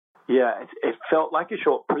Yeah, it felt like a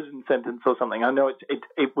short prison sentence or something. I know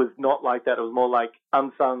it was not like that. It was more like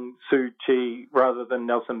Aung San Suu Kyi rather than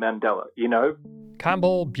Nelson Mandela, you know?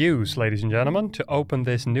 Campbell Buse, ladies and gentlemen, to open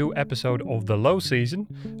this new episode of The Low Season,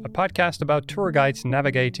 a podcast about tour guides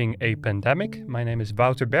navigating a pandemic. My name is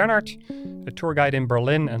Wouter Bernhard, a tour guide in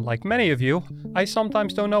Berlin, and like many of you, I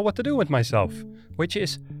sometimes don't know what to do with myself, which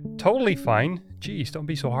is totally fine. Geez, don't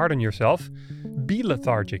be so hard on yourself. Be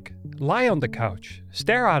lethargic. Lie on the couch,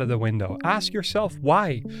 stare out of the window, ask yourself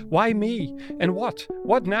why? Why me? And what?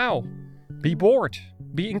 What now? Be bored.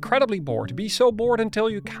 Be incredibly bored. Be so bored until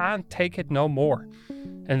you can't take it no more.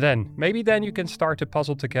 And then, maybe then you can start to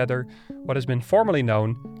puzzle together what has been formerly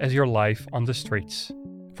known as your life on the streets.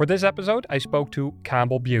 For this episode, I spoke to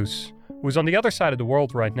Campbell Buse, who's on the other side of the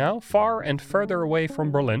world right now, far and further away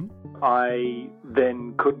from Berlin. I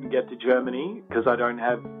then couldn't get to Germany because I don't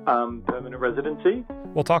have permanent residency.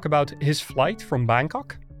 We'll talk about his flight from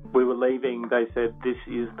Bangkok. We were leaving, they said, this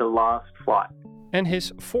is the last flight. And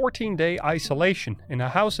his 14-day isolation in a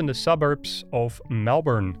house in the suburbs of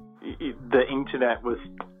Melbourne. The internet was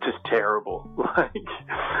just terrible.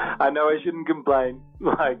 I know I shouldn't complain.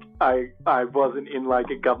 I wasn't in a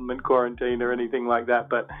government quarantine or anything like that,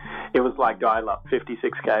 but it was like dial-up,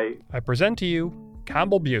 56K. I present to you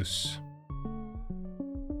Campbell Buse.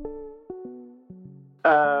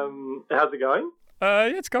 How's it going?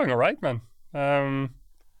 It's going all right, man.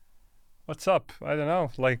 What's up? I don't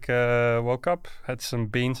know. Woke up, had some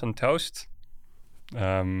beans on toast,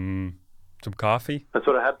 some coffee. That's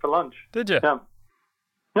what I had for lunch. Did you?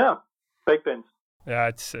 Yeah. Baked beans. Yeah,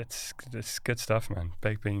 it's good stuff, man.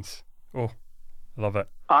 Baked beans. Oh, love it.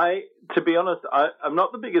 To be honest, I'm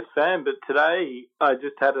not the biggest fan, but today I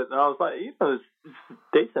just had it and I was like, it's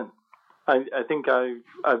decent. I think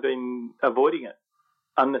I've been avoiding it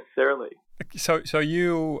unnecessarily. So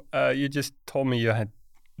you just told me you had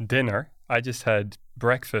dinner. I just had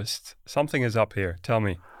breakfast. Something is up here. Tell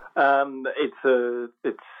me. I'm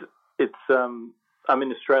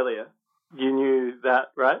in Australia. You knew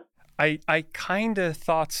that, right? I kind of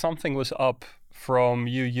thought something was up from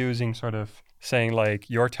you using sort of saying like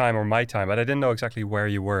your time or my time, but I didn't know exactly where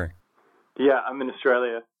you were. Yeah, I'm in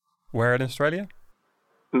Australia. Where in Australia?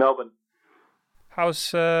 Melbourne.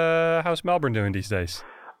 How's Melbourne doing these days?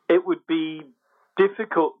 It would be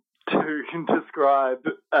difficult to describe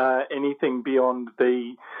anything beyond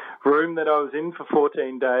the room that I was in for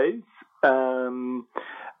 14 days and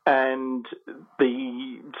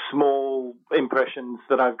the small impressions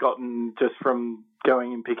that I've gotten just from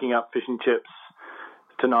going and picking up fish and chips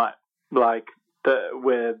tonight,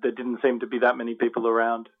 where there didn't seem to be that many people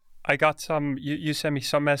around. I got some, you sent me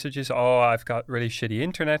some messages. Oh, I've got really shitty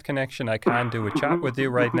internet connection. I can't do a chat with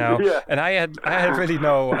you right now. Yeah. And I had really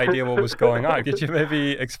no idea what was going on. Could you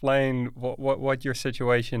maybe explain what your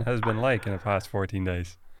situation has been like in the past 14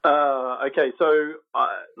 days? Okay. So,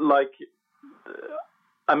 I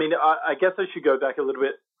guess I should go back a little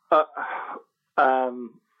bit.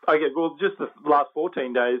 Okay. Well, just the last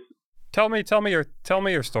 14 days. Tell me your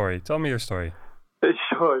story. Tell me your story.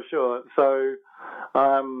 Sure. So,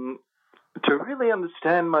 to really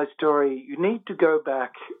understand my story, you need to go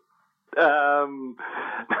back. No,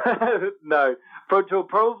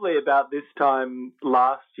 probably about this time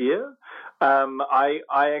last year. I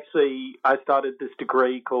started this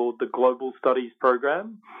degree called the Global Studies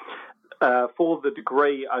Program. For the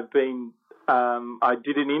degree, I did an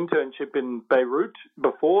internship in Beirut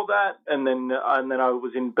before that, and then I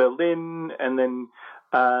was in Berlin, and then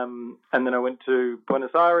I went to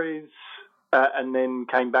Buenos Aires, and then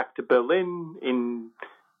came back to Berlin in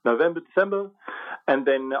November, December, and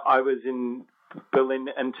then I was in Berlin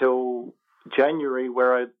until January,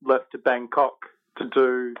 where I left to Bangkok to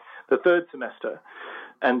do the third semester,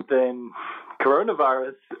 and then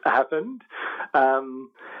coronavirus happened, and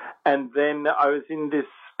then I was in this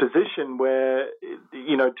position where,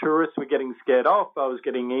 tourists were getting scared off. I was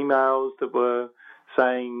getting emails that were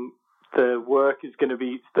saying the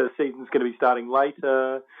season's going to be starting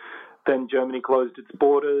later. Then Germany closed its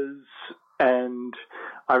borders, and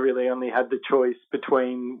I really only had the choice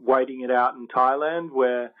between waiting it out in Thailand,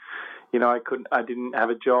 where, I didn't have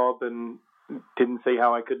a job and didn't see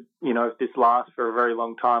how I could, if this lasts for a very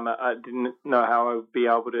long time, I didn't know how I would be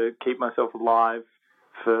able to keep myself alive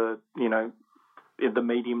for, in the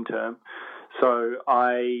medium term. So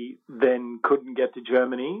I then couldn't get to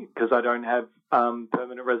Germany because I don't have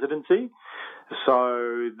permanent residency.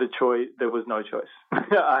 So there was no choice.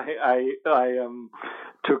 I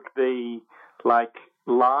took the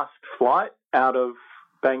last flight out of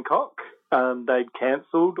Bangkok. They'd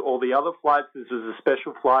cancelled all the other flights. This was a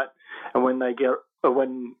special flight, and when they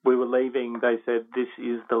when we were leaving, they said, "This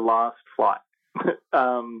is the last flight."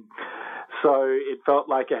 So it felt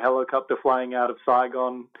like a helicopter flying out of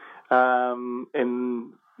Saigon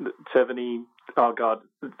in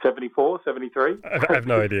 74, 73. I have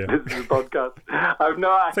no idea. This is a podcast. I've no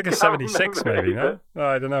idea. I think it's 76 maybe, no? Oh,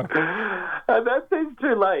 I don't know. That seems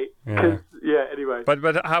too late. Anyway.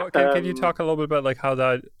 But how can you talk a little bit about like how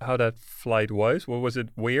that flight was? Well, was it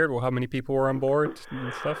weird? Well, how many people were on board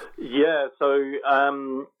and stuff? Yeah, so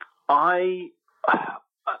I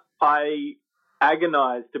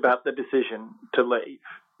agonized about the decision to leave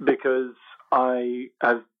because I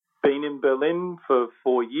have been in Berlin for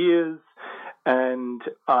 4 years and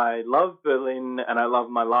I love Berlin and I love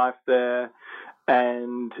my life there,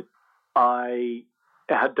 and I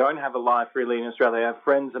don't have a life really in Australia. I have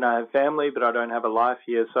friends and I have family, but I don't have a life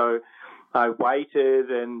here. So I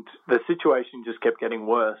waited and the situation just kept getting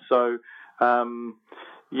worse. So,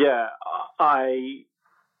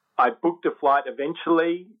 I booked a flight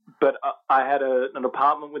eventually, but I had an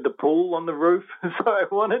apartment with a pool on the roof, so I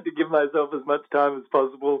wanted to give myself as much time as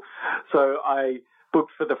possible. So I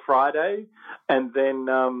booked for the Friday, and then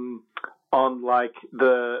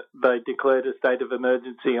they declared a state of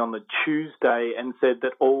emergency on the Tuesday and said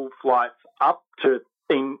that all flights up to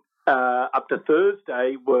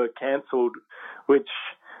Thursday were cancelled, which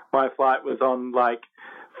my flight was on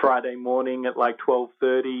Friday morning at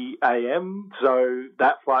 12:30 a.m. So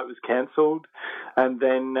that flight was cancelled, and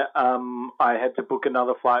then I had to book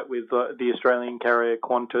another flight with the Australian carrier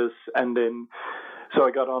Qantas, and then so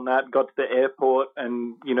I got on that, got to the airport,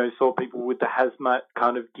 and saw people with the hazmat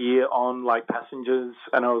kind of gear on, like passengers,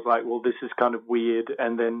 and I was like, well, this is kind of weird,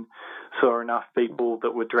 and then saw enough people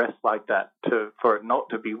that were dressed like that for it not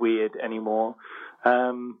to be weird anymore.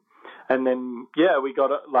 And then, we got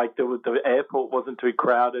the airport wasn't too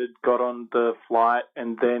crowded, got on the flight,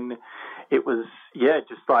 and then it was,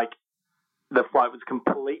 just the flight was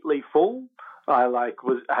completely full. I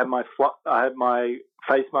had my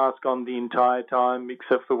face mask on the entire time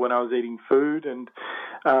except for when I was eating food, and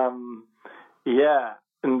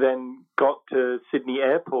and then got to Sydney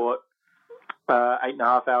Airport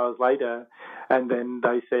 8.5 hours later, and then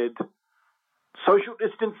they said, social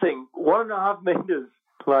distancing, 1.5 meters.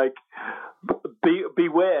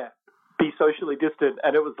 Beware, be socially distant.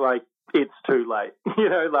 And it was it's too late.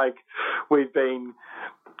 We've been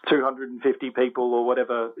 250 people or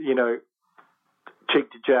whatever,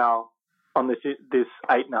 cheek to jowl on this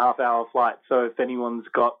 8.5 hour flight. So if anyone's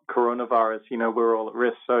got coronavirus, we're all at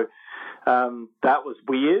risk. So that was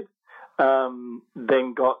weird.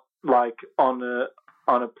 Then got on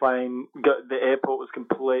a plane. The airport was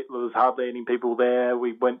complete. There was hardly any people there.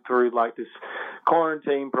 We went through this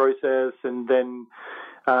quarantine process, and then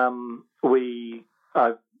I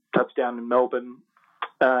touched down in Melbourne,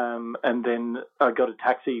 and then I got a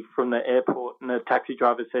taxi from the airport, and the taxi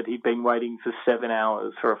driver said he'd been waiting for 7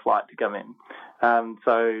 hours for a flight to come in.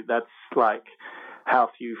 So that's how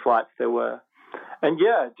few flights there were, and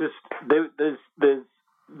just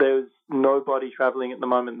there's nobody travelling at the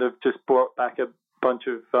moment. They've just brought back a bunch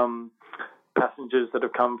of passengers that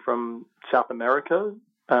have come from South America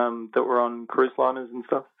that were on cruise liners and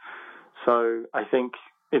stuff. So I think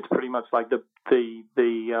it's pretty much the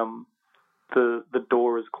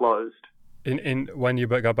door is closed. In when you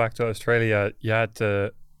got back to Australia, you had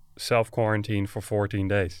to self-quarantine for 14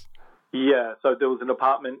 days. Yeah, so there was an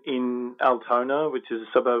apartment in Altona, which is a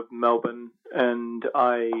suburb of Melbourne, and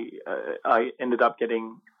I ended up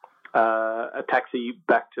getting a taxi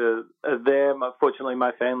back to there. Fortunately,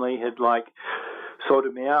 my family had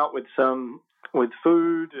sorted me out with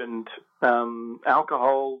food and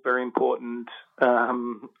alcohol, very important,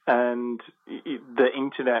 and the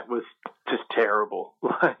internet was just terrible.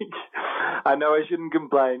 I know I shouldn't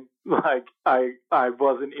complain. I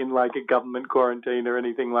wasn't in a government quarantine or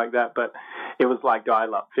anything like that, but it was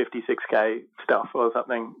dial-up 56K stuff or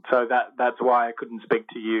something. So that's why I couldn't speak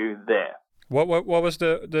to you there. What was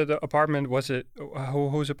the apartment? Was it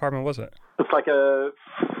whose apartment was it? It's a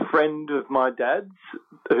friend of my dad's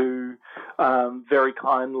who very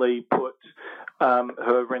kindly put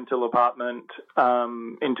her rental apartment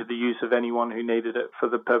into the use of anyone who needed it for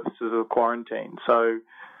the purposes of quarantine. So,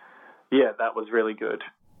 that was really good.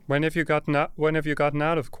 When have you gotten out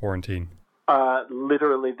of quarantine?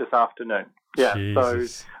 Literally this afternoon. Yeah,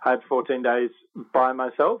 Jesus. So I had 14 days by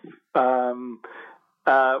myself,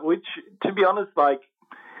 which, to be honest, I'd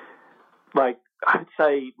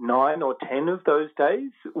say 9 or 10 of those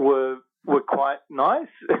days were quite nice.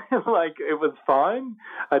 It was fine.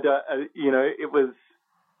 It was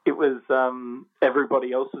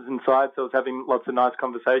everybody else was inside, so I was having lots of nice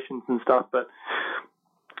conversations and stuff. But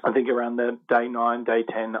I think around the day 9, day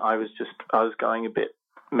 10, I was going a bit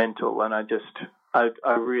mental, and I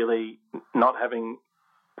really not having,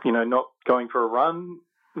 not going for a run,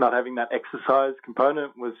 not having that exercise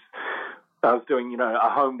component I was doing, a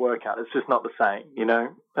home workout. It's just not the same,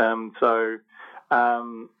 So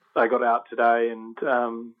I got out today, and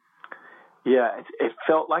it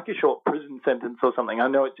felt like a short prison sentence or something. I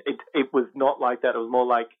know it was not like that. It was more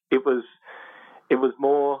like it was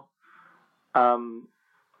more Aung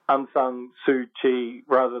San Suu Kyi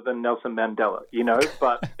rather than Nelson Mandela,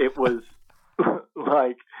 But it was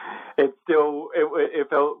like it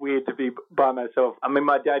felt weird to be by myself. I mean,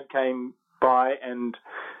 my dad came by and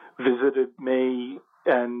visited me,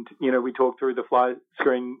 and we talked through the fly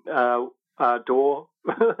screen door,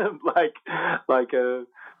 like a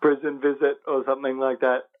prison visit or something like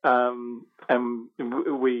that. And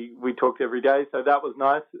we talked every day, so that was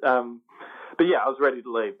nice. But yeah, I was ready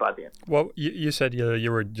to leave by the end. Well, you said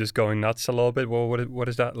you were just going nuts a little bit. Well, what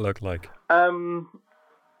does that look like? I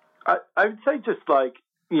would say just like,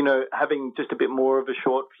 having just a bit more of a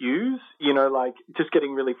short fuse, like just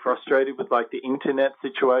getting really frustrated with like the internet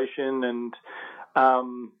situation, and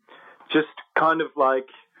just kind of like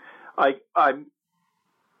I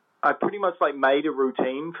pretty much like made a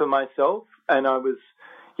routine for myself, and I was,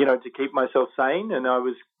 to keep myself sane, and I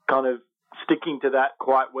was kind of sticking to that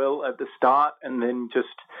quite well at the start, and then just,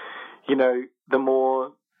 the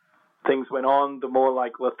more things went on, the more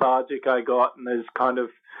like lethargic I got, and there's kind of,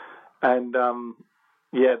 and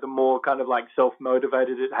the more kind of like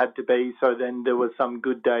self-motivated it had to be. So then there was some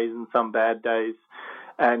good days and some bad days,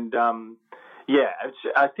 and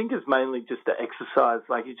I think it's mainly just the exercise.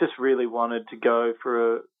 Like, you just really wanted to go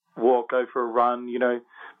for a walk, go for a run.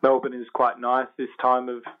 Melbourne is quite nice this time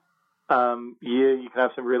of year. You can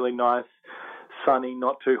have some really nice, sunny,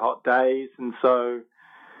 not too hot days. And so,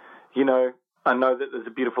 I know that there's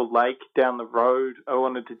a beautiful lake down the road. I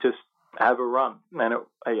wanted to just have a run, and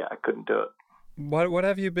I couldn't do it. What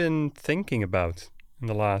have you been thinking about in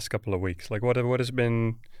the last couple of weeks? Like, what has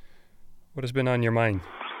been on your mind?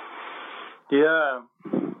 Yeah.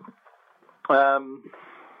 I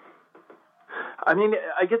mean,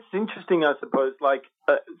 I guess it's interesting, I suppose. Like,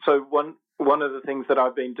 so one of the things that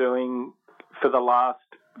I've been doing for the last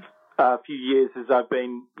few years is I've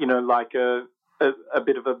been, like a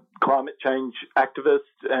bit of a climate change activist,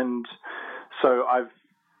 and so I've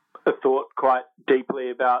thought quite deeply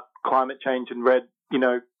about climate change and read,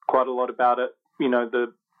 quite a lot about it.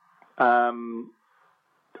 The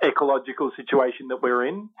ecological situation that we're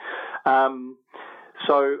in.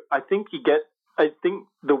 So I think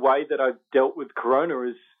the way that I've dealt with Corona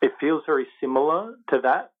is it feels very similar to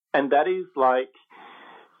that. And that is like,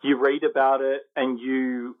 you read about it and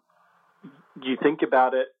you think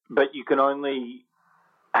about it, but you can only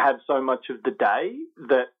have so much of the day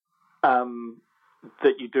that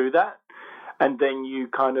you do that. And then you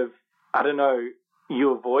kind of, I don't know,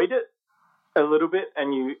 you avoid it a little bit,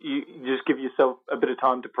 and you just give yourself a bit of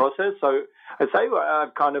time to process. So I'd say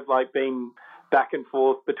I've kind of like been back and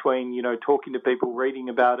forth between, talking to people, reading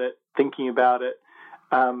about it, thinking about it,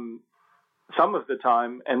 some of the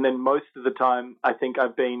time, and then most of the time I think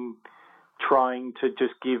I've been trying to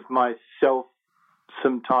just give myself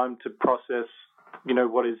some time to process,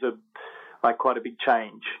 what is quite a big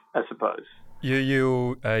change, I suppose.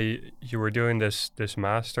 You were doing this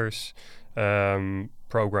master's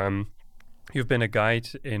program. You've been a guide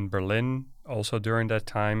in Berlin also during that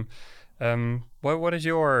time. What does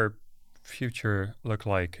your future look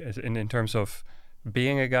like in terms of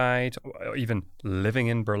being a guide, or even living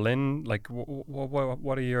in Berlin? Like,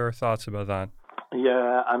 what are your thoughts about that?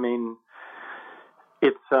 Yeah, I mean,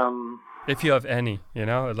 it's if you have any,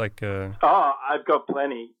 like. I've got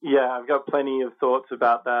plenty. Yeah, I've got plenty of thoughts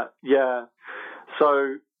about that. Yeah,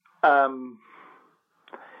 so.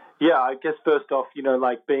 Yeah, I guess first off,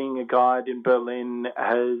 like being a guide in Berlin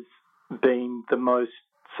has been the most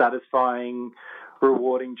satisfying,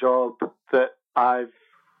 rewarding job that I've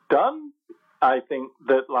done. I think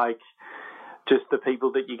that like just the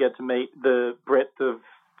people that you get to meet, the breadth of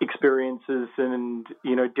experiences and,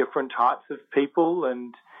 different types of people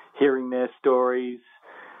and hearing their stories,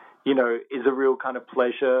 is a real kind of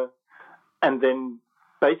pleasure. And then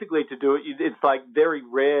basically to do it, it's like very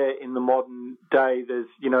rare in the modern day. There's,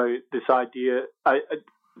 this idea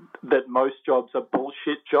that most jobs are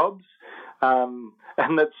bullshit jobs. And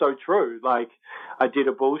that's so true. Like, I did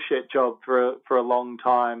a bullshit job for a long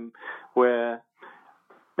time where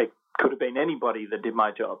it could have been anybody that did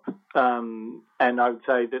my job. And I would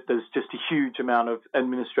say that there's just a huge amount of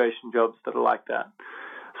administration jobs that are like that.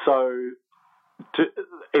 So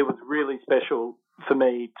it was really special for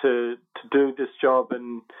me to do this job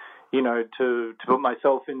and, to put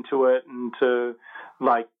myself into it and to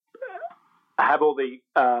like have all the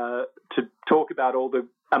to talk about all the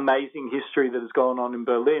amazing history that has gone on in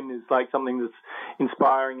Berlin is like something that's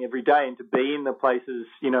inspiring every day. And to be in the places,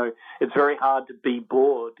 it's very hard to be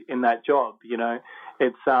bored in that job.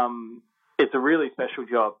 It's a really special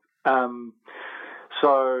job.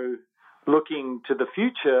 So looking to the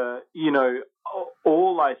future,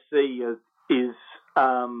 all I see is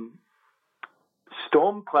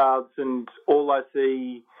storm clouds, and all I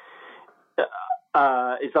see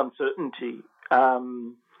is uncertainty.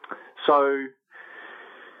 So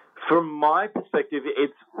from my perspective,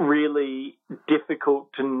 it's really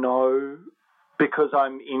difficult to know because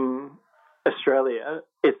I'm in Australia.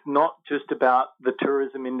 It's not just about the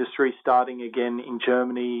tourism industry starting again in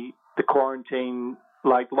Germany, the quarantine,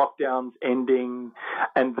 like lockdowns ending,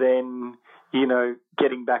 and then,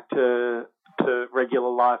 getting back to regular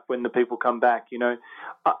life when the people come back.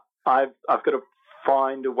 I've got to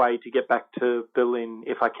find a way to get back to Berlin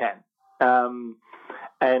if I can.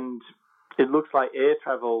 And it looks like air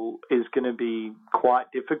travel is going to be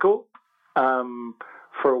quite difficult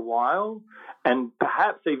for a while, and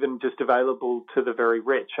perhaps even just available to the very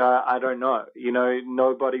rich. I don't know.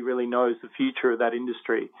 Nobody really knows the future of that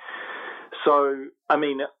industry. So,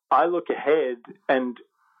 I look ahead and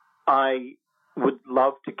I would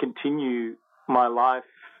love to continue my life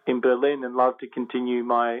in Berlin and love to continue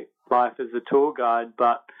my life as a tour guide,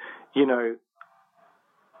 but,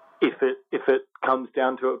 if it comes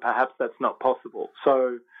down to it, perhaps that's not possible.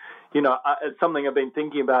 So, it's something I've been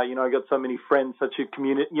thinking about. I got so many friends, such a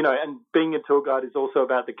community, and being a tour guide is also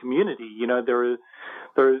about the community. There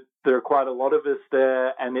are quite a lot of us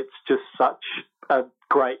there, and it's just such a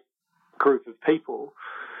great group of people.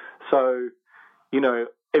 So,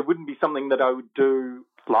 it wouldn't be something that I would do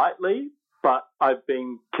lightly, but I've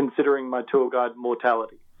been considering my tour guide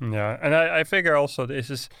mortality. Yeah, and I figure also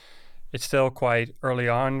it's still quite early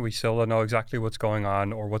on. We still don't know exactly what's going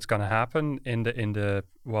on or what's going to happen in the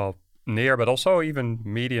near, but also even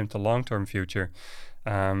medium to long term future.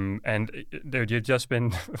 And dude, you've just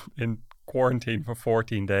been in quarantine for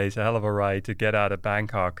 14 days, a hell of a ride to get out of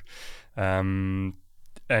Bangkok. And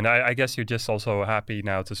I guess you're just also happy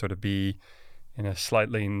now to sort of be in a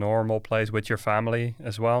slightly normal place with your family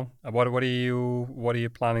as well. What are you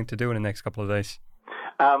planning to do in the next couple of days?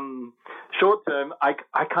 Short term, I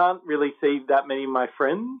can't really see that many of my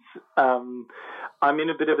friends. I'm in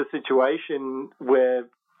a bit of a situation where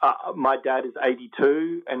my dad is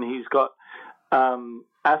 82 and he's got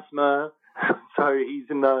asthma, so he's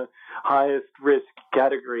in the highest risk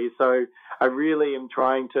category. So I really am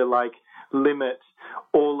trying to limit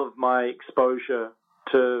all of my exposure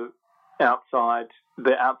to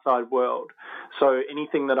the outside world. So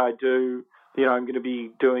anything that I do, I'm going to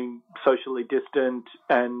be doing socially distant,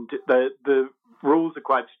 and the rules are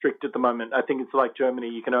quite strict at the moment. I think it's like Germany;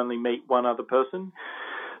 you can only meet one other person.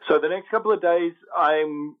 So the next couple of days,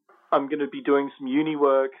 I'm going to be doing some uni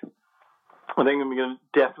work. I think I'm going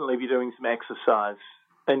to definitely be doing some exercise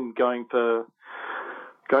and going for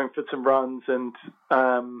some runs, and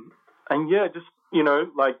yeah, just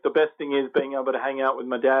the best thing is being able to hang out with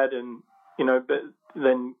my dad, and but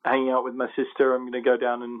then hanging out with my sister. I'm going to go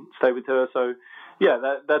down and stay with her. So yeah,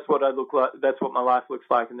 that's what I look like. That's what my life looks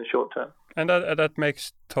like in the short term. And that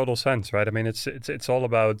makes total sense, right? I mean, it's all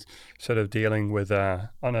about sort of dealing with it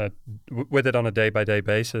on a day-by-day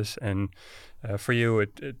basis. And for you,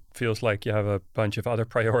 it feels like you have a bunch of other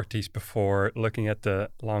priorities before looking at the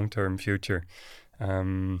long-term future.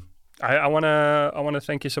 I want to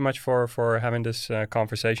thank you so much for having this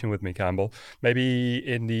conversation with me, Campbell. Maybe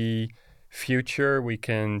in the future we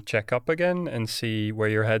can check up again and see where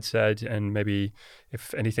your head's at, and maybe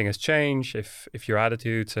if anything has changed, if your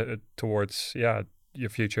attitudes towards your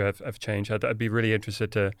future have changed. I'd be really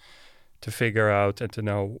interested to figure out and to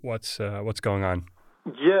know what's going on.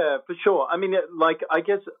 Yeah, for sure. I mean, I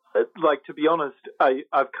guess, to be honest,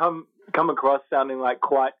 I've come across sounding like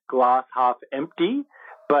quite glass half empty,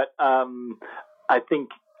 but I think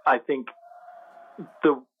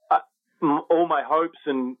all my hopes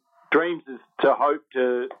and dreams is to hope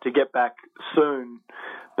to get back soon,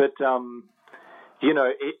 but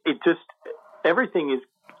it just everything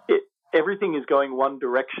is going one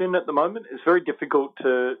direction at the moment. It's very difficult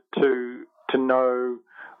to know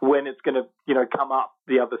when it's going to come up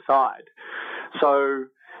the other side. So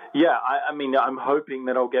yeah, I mean I'm hoping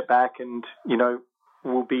that I'll get back and I'll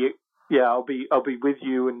be with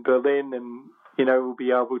you in Berlin, and we'll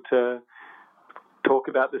be able to talk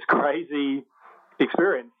about this crazy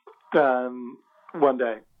experience one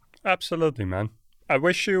day. Absolutely, man. I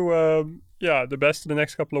wish you, the best in the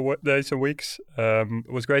next couple of days and weeks. It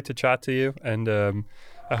was great to chat to you, and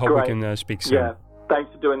I hope we can speak soon. Yeah, thanks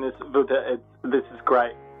for doing this, Wouter. This is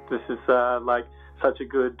great. This is such a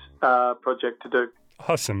good project to do.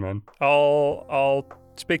 Awesome, man. I'll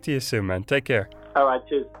speak to you soon, man. Take care. All right,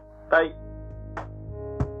 cheers. Bye.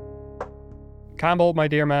 Campbell, my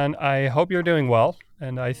dear man, I hope you're doing well.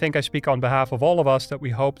 And I think I speak on behalf of all of us that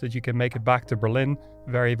we hope that you can make it back to Berlin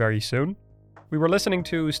very, very soon. We were listening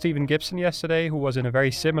to Stephen Gibson yesterday, who was in a very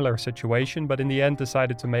similar situation, but in the end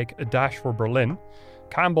decided to make a dash for Berlin.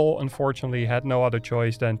 Campbell, unfortunately, had no other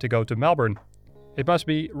choice than to go to Melbourne. It must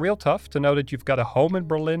be real tough to know that you've got a home in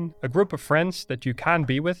Berlin, a group of friends that you can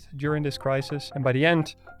be with during this crisis, and by the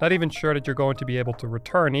end, not even sure that you're going to be able to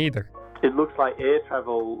return either. It looks like air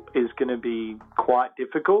travel is going to be quite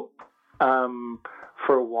difficult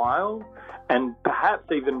for a while, and perhaps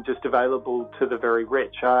even just available to the very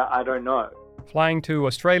rich. I don't know. Flying to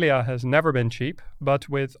Australia has never been cheap, but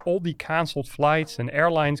with all the cancelled flights and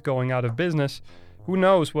airlines going out of business, who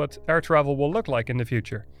knows what air travel will look like in the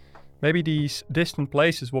future. Maybe these distant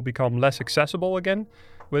places will become less accessible again,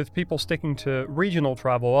 with people sticking to regional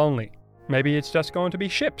travel only. Maybe it's just going to be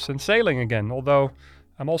ships and sailing again, although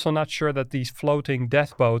I'm also not sure that these floating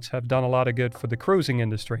death boats have done a lot of good for the cruising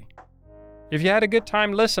industry. If you had a good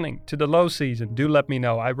time listening to the low season, do let me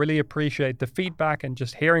know. I really appreciate the feedback and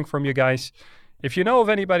just hearing from you guys. If you know of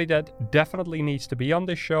anybody that definitely needs to be on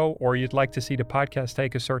this show, or you'd like to see the podcast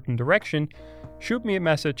take a certain direction, shoot me a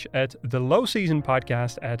message at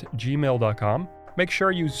thelowseasonpodcast@gmail.com. Make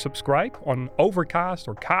sure you subscribe on Overcast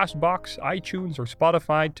or Castbox, iTunes or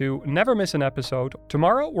Spotify to never miss an episode.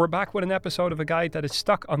 Tomorrow, we're back with an episode of a guy that is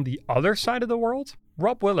stuck on the other side of the world.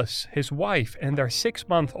 Rob Willis, his wife, and their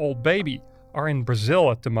 6-month-old baby are in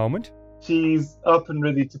Brazil at the moment. She's up and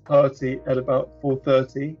ready to party at about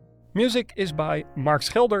 4:30. Music is by Mark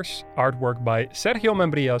Schilders, artwork by Sergio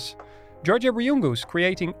Membrias. Georgia Briungus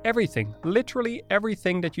creating everything, literally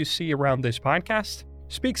everything that you see around this podcast.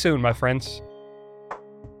 Speak soon, my friends.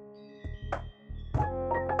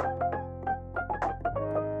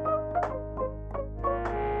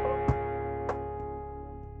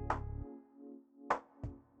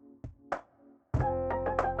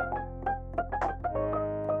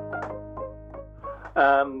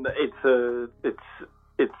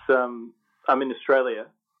 I'm in Australia.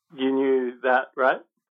 You knew that, right?